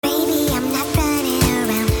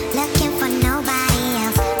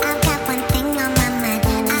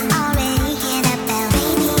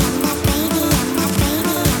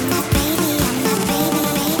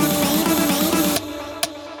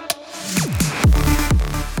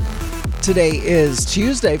Today is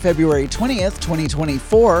Tuesday, February 20th,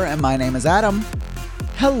 2024, and my name is Adam.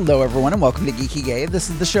 Hello everyone and welcome to Geeky Gay.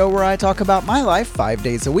 This is the show where I talk about my life 5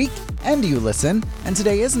 days a week, and you listen, and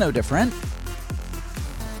today is no different.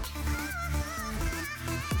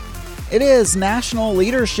 It is National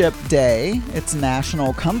Leadership Day, it's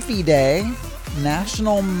National Comfy Day,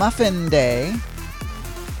 National Muffin Day,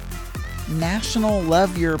 National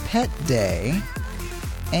Love Your Pet Day,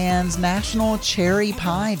 and National Cherry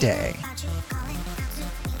Pie Day.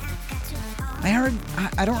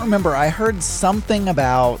 I don't remember, I heard something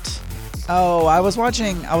about, I was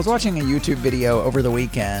watching a YouTube video over the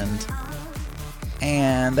weekend,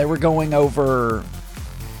 and they were going over,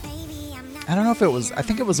 I don't know if it was, I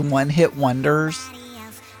think it was one-hit wonders,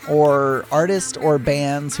 or artists or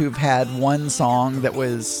bands who've had one song that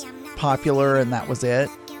was popular and that was it.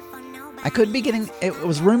 I could be getting, it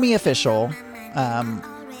was Rumi Official,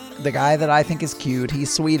 the guy that I think is cute.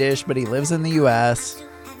 He's Swedish, but he lives in the US.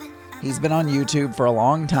 He's been on YouTube for a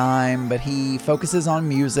long time, but he focuses on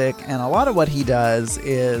music, and a lot of what he does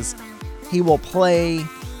is he will play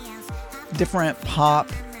different pop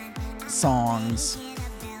songs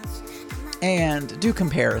and do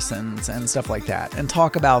comparisons and stuff like that and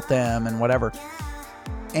talk about them and whatever.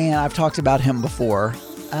 And I've talked about him before.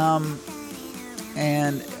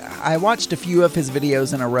 And I watched a few of his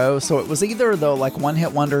videos in a row, so it was either the like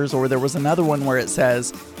one-hit wonders, or there was another one where it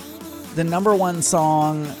says the number one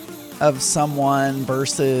song of someone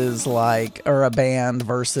versus like, or a band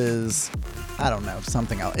versus, I don't know,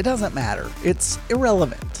 something else. It doesn't matter. It's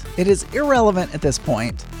irrelevant. It is irrelevant at this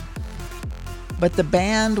point. But the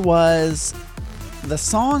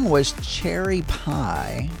song was Cherry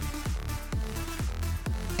Pie,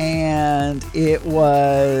 and it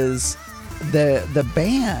was the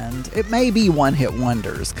band, it may be one hit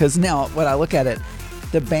wonders, because now when I look at it,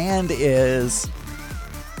 the band is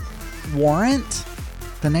Warrant.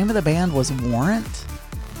 The name of the band was Warrant,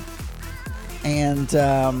 and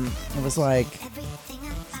it was like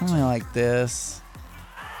something like this.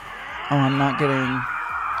 Oh, I'm not getting.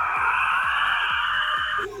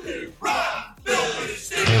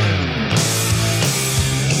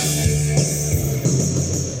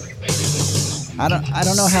 I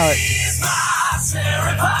don't know how it.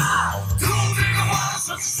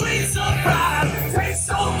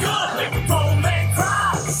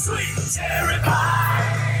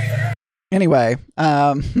 Anyway,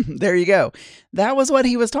 there you go. That was what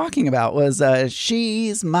he was talking about, was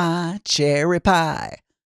she's my cherry pie.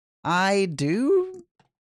 I do.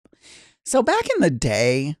 So back in the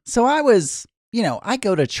day, so I was, I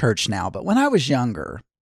go to church now, but when I was younger,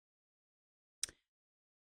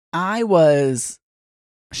 I was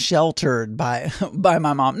sheltered by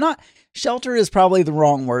my mom. Not shelter is probably the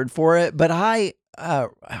wrong word for it, but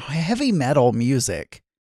heavy metal music.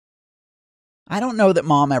 I don't know that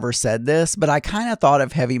mom ever said this, but I kind of thought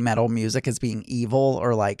of heavy metal music as being evil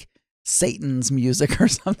or like Satan's music or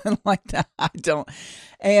something like that. I don't.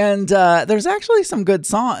 And there's actually some good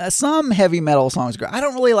some heavy metal songs. I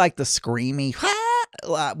don't really like the screamy.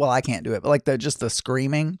 Well, I can't do it, but like just the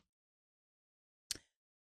screaming.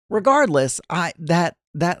 Regardless,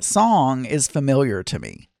 that song is familiar to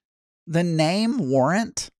me. The name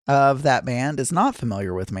Warrant of that band is not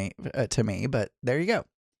familiar with me to me, but there you go.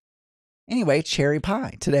 Anyway, cherry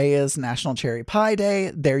pie. Today is National Cherry Pie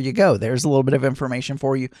Day. There you go. There's a little bit of information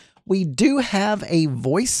for you. We do have a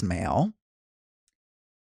voicemail,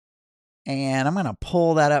 and I'm going to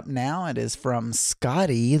pull that up now. It is from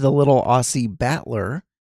Scotty, the little Aussie battler.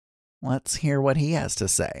 Let's hear what he has to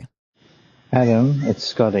say. Adam, it's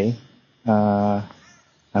Scotty.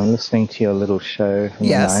 I'm listening to your little show from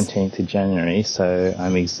the 19th of January, so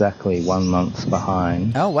I'm exactly 1 month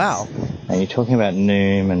behind. Oh, wow. And you're talking about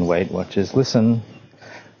Noom and Weight Watchers. Listen,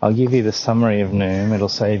 I'll give you the summary of Noom. It'll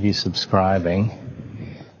save you subscribing.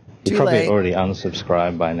 You're probably already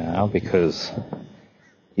unsubscribed by now because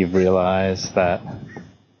you've realized that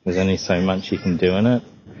there's only so much you can do in it.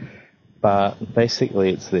 But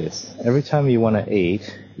basically it's this. Every time you want to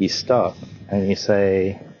eat, you stop and you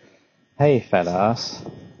say, hey, fat ass,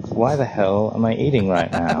 why the hell am I eating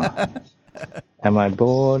right now? Am I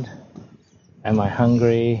bored? Am I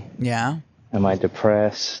hungry? Yeah. Am I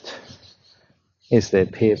depressed? Is there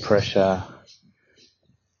peer pressure?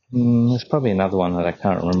 There's probably another one that I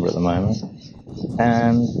can't remember at the moment.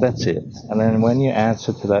 And that's it. And then when your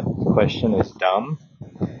answer to that question is dumb,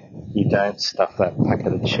 you don't stuff that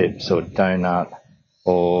packet of chips or donut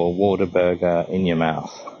or Whataburger in your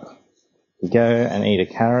mouth. You go and eat a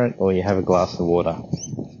carrot or you have a glass of water.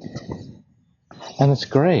 And it's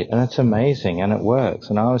great, and it's amazing, and it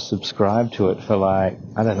works. And I was subscribed to it for like,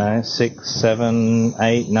 I don't know, 6, 7,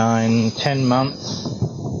 8, 9, 10 months,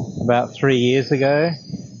 about 3 years ago.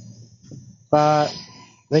 But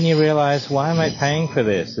then you realize, why am I paying for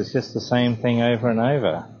this? It's just the same thing over and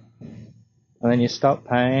over. And then you stop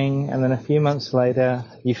paying, and then a few months later,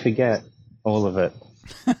 you forget all of it.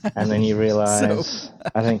 And then you realize,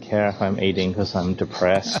 I don't care if I'm eating because I'm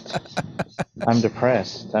depressed. I'm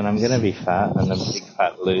depressed, and I'm going to be fat and a big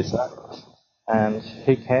fat loser. And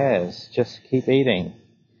who cares? Just keep eating.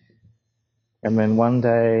 And then one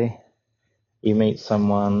day, you meet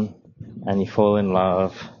someone, and you fall in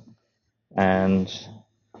love, and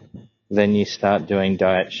then you start doing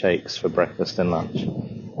diet shakes for breakfast and lunch.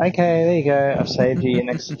 Okay, there you go. I've saved you your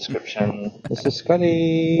next subscription. This is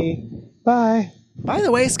Scotty. Bye. By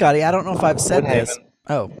the way, Scotty, I don't know if I've said Woodhaven. this.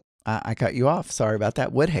 Oh, I cut you off. Sorry about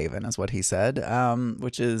that. Woodhaven is what he said,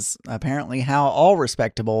 which is apparently how all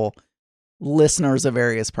respectable listeners of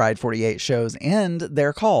various Pride 48 shows end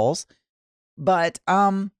their calls. But,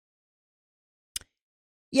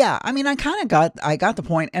 yeah, I mean, I got the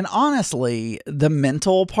point. And honestly, the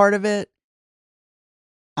mental part of it,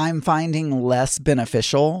 I'm finding less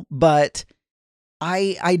beneficial, but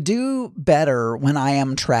I do better when I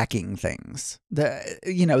am tracking things.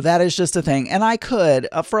 That is just a thing. And I could,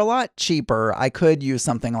 for a lot cheaper, I could use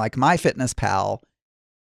something like MyFitnessPal.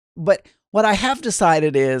 But what I have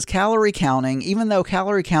decided is calorie counting, even though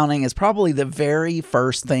calorie counting is probably the very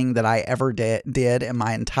first thing that I ever did in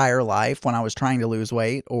my entire life when I was trying to lose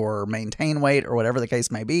weight or maintain weight or whatever the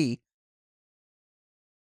case may be.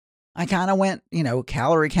 I kind of went,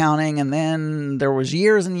 calorie counting, and then there was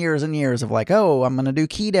years and years and years of like, oh, I'm going to do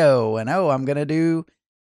keto, and oh, I'm going to do,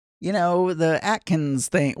 the Atkins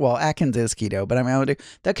thing. Well, Atkins is keto, but I'm going to do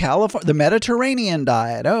the Mediterranean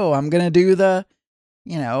diet. Oh, I'm going to do the,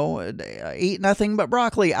 eat nothing but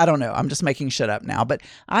broccoli. I don't know. I'm just making shit up now, but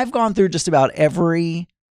I've gone through just about every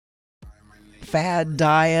fad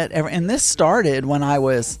diet ever. And this started when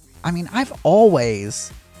I've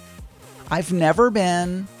never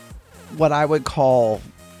been what I would call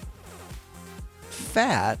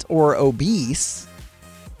fat or obese,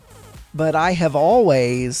 but I have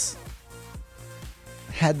always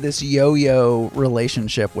had this yo-yo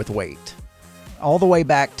relationship with weight all the way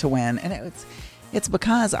back to when, and it's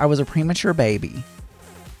because I was a premature baby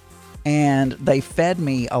and they fed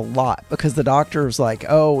me a lot because the doctor's like,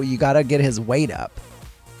 oh, you got to get his weight up.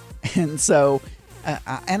 And so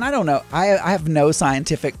and I don't know, I have no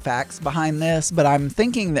scientific facts behind this, but I'm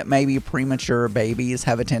thinking that maybe premature babies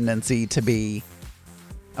have a tendency to be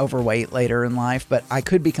overweight later in life, but I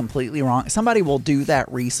could be completely wrong. Somebody will do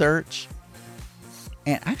that research.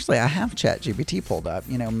 And actually, I have ChatGPT pulled up,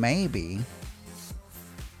 maybe.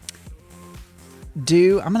 I'm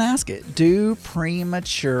going to ask it, do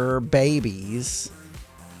premature babies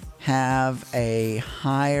have a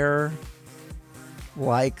higher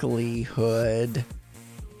likelihood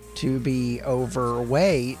to be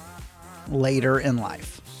overweight later in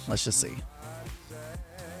life? Let's just see.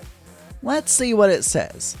 Let's see what it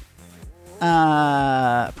says.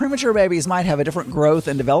 Premature babies might have a different growth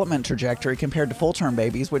and development trajectory compared to full-term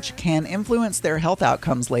babies, which can influence their health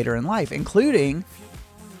outcomes later in life, including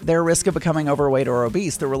their risk of becoming overweight or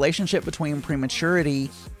obese. The relationship between prematurity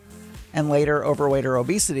and later overweight or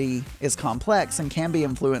obesity is complex and can be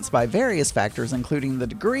influenced by various factors, including the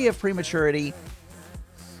degree of prematurity,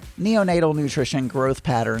 neonatal nutrition, growth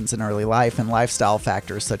patterns in early life, and lifestyle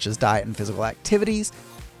factors such as diet and physical activities.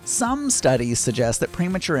 Some studies suggest that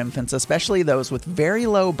premature infants, especially those with very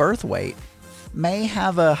low birth weight, may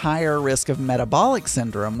have a higher risk of metabolic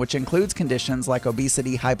syndrome, which includes conditions like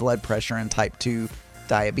obesity, high blood pressure, and type 2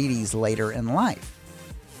 diabetes later in life.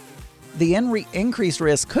 The increased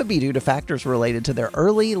risk could be due to factors related to their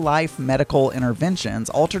early life medical interventions,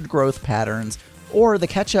 altered growth patterns, or the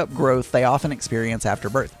catch-up growth they often experience after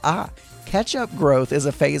birth. Catch-up growth is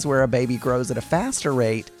a phase where a baby grows at a faster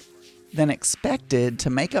rate than expected to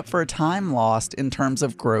make up for time lost in terms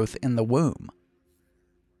of growth in the womb.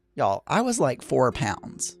 Y'all, I was like 4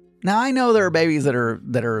 pounds. Now, I know there are babies that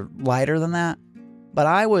are lighter than that, but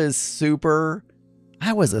I was the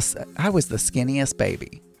skinniest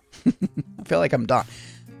baby. I feel like I'm done.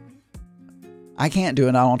 I can't do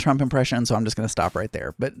a Donald Trump impression, so I'm just going to stop right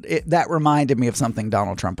there. But that reminded me of something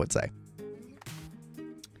Donald Trump would say.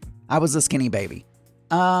 I was a skinny baby.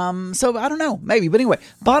 So I don't know, maybe. But anyway,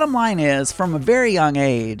 bottom line is, from a very young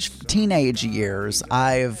age, teenage years,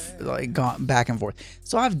 I've gone back and forth.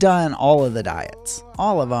 So I've done all of the diets,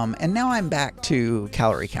 all of them, and now I'm back to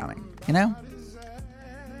calorie counting,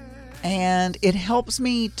 And it helps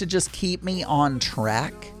me to just keep me on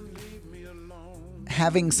track.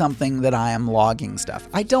 having something that I am logging stuff.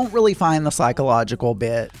 I don't really find the psychological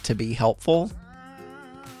bit to be helpful.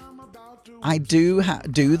 I do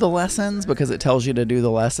do the lessons because it tells you to do the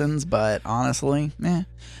lessons, but honestly,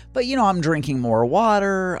 But I'm drinking more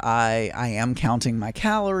water. I am counting my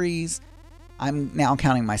calories. I'm now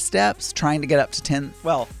counting my steps, trying to get up to 10.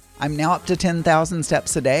 Well, I'm now up to 10,000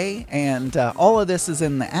 steps a day, and all of this is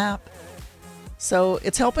in the app. So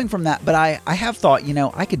it's helping from that. But I have thought,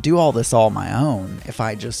 I could do all this all on my own if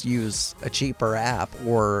I just use a cheaper app,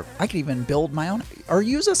 or I could even build my own or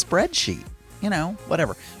use a spreadsheet.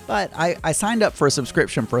 Whatever. But I signed up for a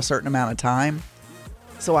subscription for a certain amount of time.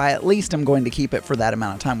 So I at least am going to keep it for that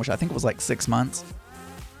amount of time, which I think was like 6 months.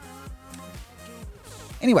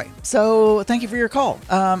 Anyway, so thank you for your call.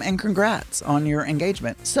 And congrats on your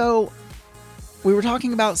engagement. So we were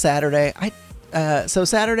talking about Saturday. So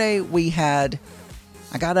Saturday I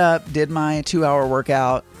got up, did my 2-hour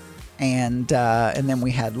workout, and then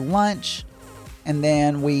we had lunch. And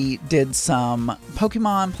then we did some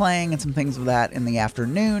Pokemon playing and some things of that in the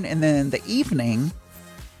afternoon. And then in the evening,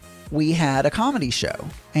 we had a comedy show.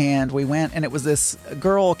 And we went, and it was this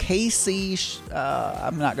girl, Casey,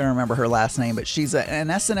 I'm not going to remember her last name, but she's an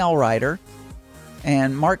SNL writer.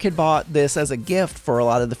 And Mark had bought this as a gift for a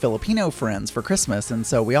lot of the Filipino friends for Christmas. And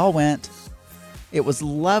so we all went. It was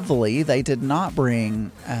lovely. They did not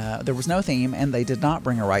bring, there was no theme, and they did not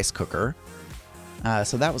bring a rice cooker.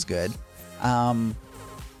 So that was good. And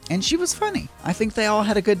she was funny. I think they all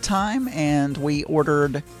had a good time, and we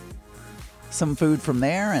ordered some food from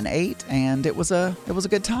there and ate, and it was a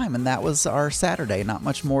good time. And that was our Saturday. Not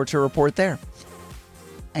much more to report there.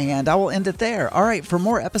 And I will end it there. All right, for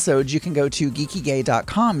more episodes, you can go to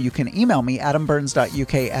geekygay.com. You can email me,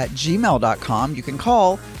 adamburns.uk@gmail.com. You can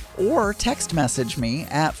call or text message me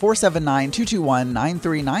at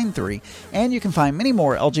 479-221-9393. And you can find many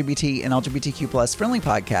more LGBT and LGBTQ plus friendly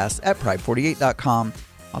podcasts at pride48.com.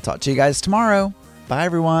 I'll talk to you guys tomorrow. Bye,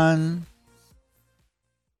 everyone.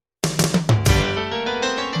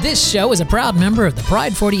 This show is a proud member of the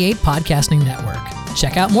Pride 48 Podcasting Network.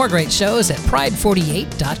 Check out more great shows at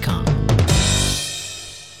pride48.com.